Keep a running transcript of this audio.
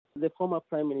the former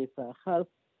prime minister has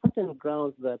certain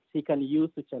grounds that he can use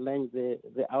to challenge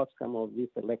the outcome of these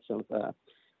elections.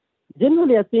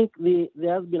 Generally, I think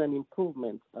there has been an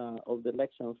improvement of the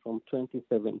elections from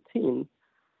 2017,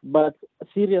 but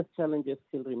serious challenges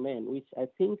still remain, which I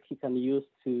think he can use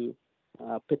to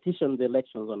petition the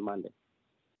elections on Monday.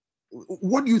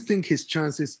 What do you think his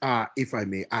chances are, if I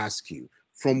may ask you,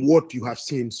 from what you have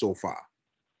seen so far?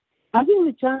 I think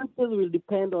the chances will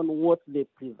depend on what they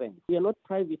present. We are not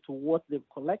privy to what they've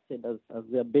collected as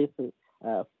their basis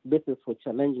for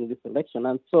challenging this election.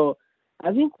 And so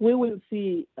I think we will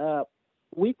see,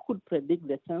 we could predict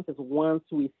the chances once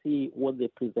we see what they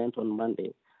present on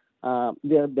Monday.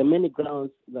 There are many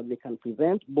grounds that they can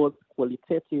present, both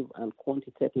qualitative and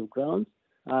quantitative grounds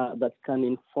that can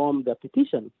inform their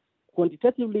petition.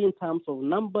 Quantitatively, in terms of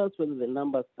numbers, whether the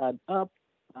numbers add up,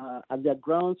 are there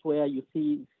grounds where you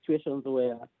see situations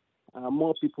where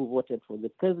more people voted for the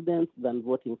president than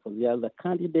voting for the other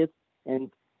candidates, and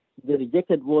the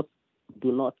rejected votes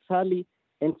do not tally?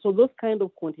 And so those kind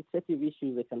of quantitative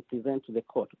issues they can present to the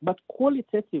court. But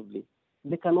qualitatively,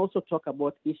 they can also talk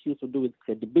about issues to do with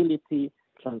credibility,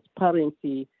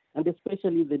 transparency, and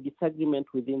especially the disagreement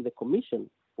within the commission,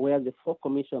 where the four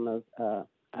commissioners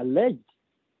alleged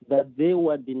that they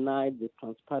were denied the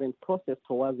transparent process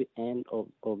towards the end of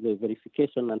the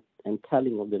verification and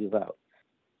tallying of the results.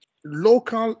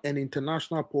 Local and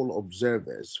international poll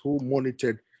observers who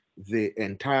monitored the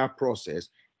entire process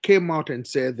came out and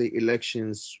said the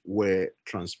elections were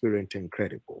transparent and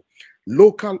credible.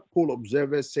 Local poll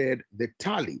observers said the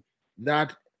tally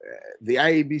that the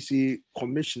IEBC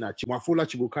Commissioner Wafula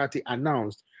Chebukati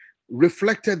announced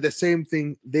reflected the same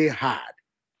thing they had.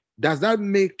 Does that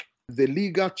make the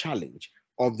legal challenge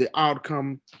of the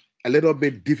outcome a little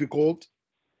bit difficult?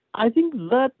 I think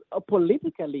that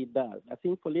politically it does. I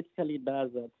think politically it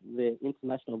does that the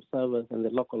international observers and the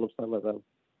local observers have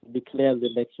declared the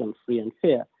election free and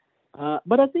fair.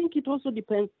 But I think it also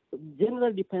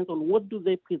generally depends on what do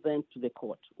they present to the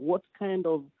court. What kind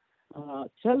of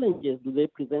challenges do they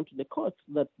present to the court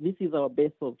that this is our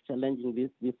base of challenging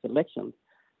these elections?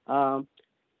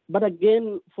 But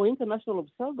again, for international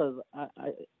observers,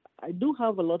 I do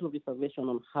have a lot of reservation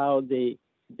on how they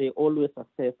always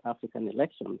assess African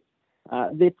elections.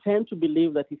 They tend to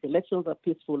believe that if elections are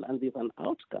peaceful and there's an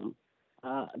outcome,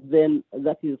 then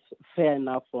that is fair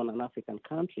enough for an African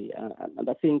country. And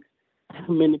I think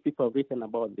many people have written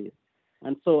about this.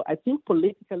 And so I think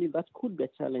politically that could be a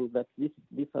challenge that these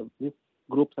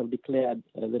groups have declared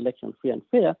the election free and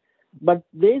fair, but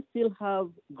they still have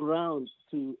grounds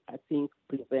to, I think,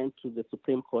 present to the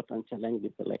Supreme Court and challenge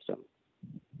this election.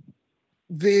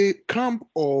 The camp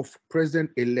of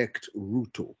President-elect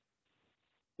Ruto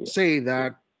say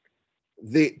that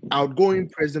the outgoing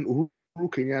President Uhuru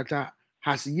Kenyatta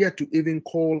has yet to even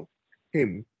call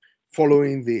him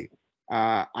following the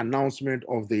announcement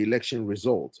of the election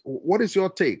results. What is your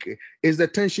take? Is the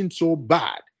tension so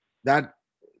bad that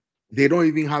they don't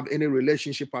even have any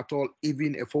relationship at all,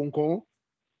 even a phone call,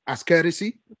 as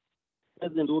courtesy?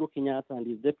 President Uhuru Kenyatta and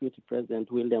his Deputy President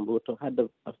William Ruto had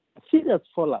a serious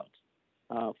fallout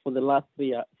for the last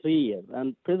 3 years.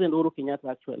 And President Uhuru Kenyatta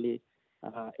actually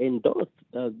endorsed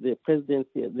the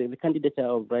presidency, the candidature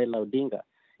of Raila Odinga.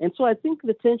 And so I think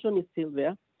the tension is still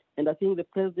there. And I think the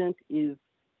president is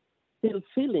still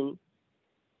feeling,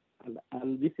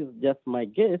 and this is just my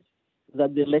guess,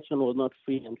 that the election was not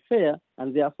free and fair,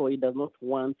 and therefore he does not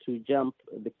want to jump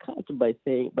the cut by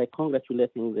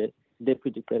congratulating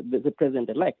the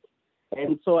president-elect.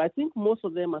 And so I think most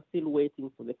of them are still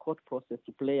waiting for the court process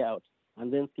to play out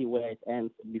and then see where it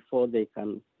ends before they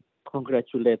can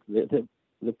congratulate the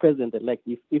president-elect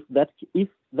if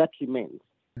that remains.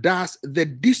 Does the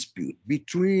dispute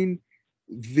between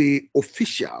the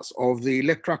officials of the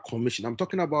Electoral Commission, I'm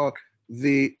talking about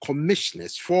the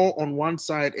commissioners, 4 on one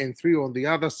side and 3 on the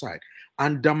other side,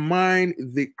 undermine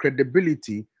the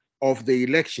credibility of the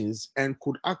elections and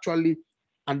could actually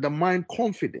undermine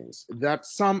confidence that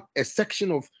a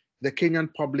section of the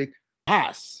Kenyan public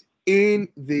has in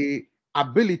the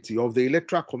ability of the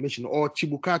Electoral Commission or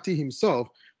Chebukati himself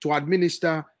to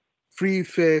administer free,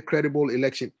 fair, credible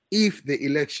election if the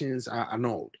elections are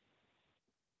annulled?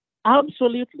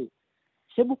 Absolutely.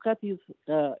 Chebukati's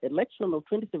election of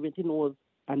 2017 was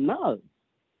annulled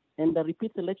and a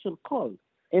repeat election called.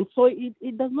 And so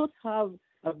it does not have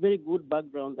a very good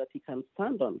background that he can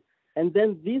stand on. And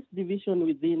then this division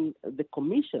within the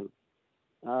commission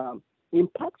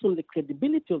impacts on the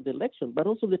credibility of the election, but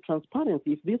also the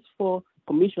transparency. If these 4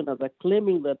 commissioners are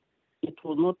claiming that it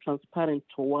was not transparent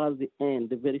towards the end,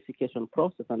 the verification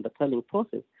process and the tallying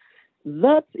process,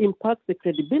 that impacts the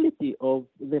credibility of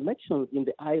the elections in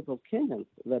the eyes of Kenyans.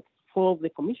 That four of the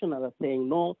commissioners are saying,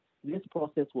 no, this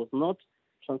process was not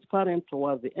transparent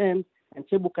towards the end, and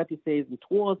Chebukati says it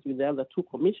was with the other two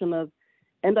commissioners.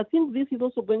 And I think this is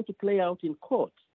also going to play out in court.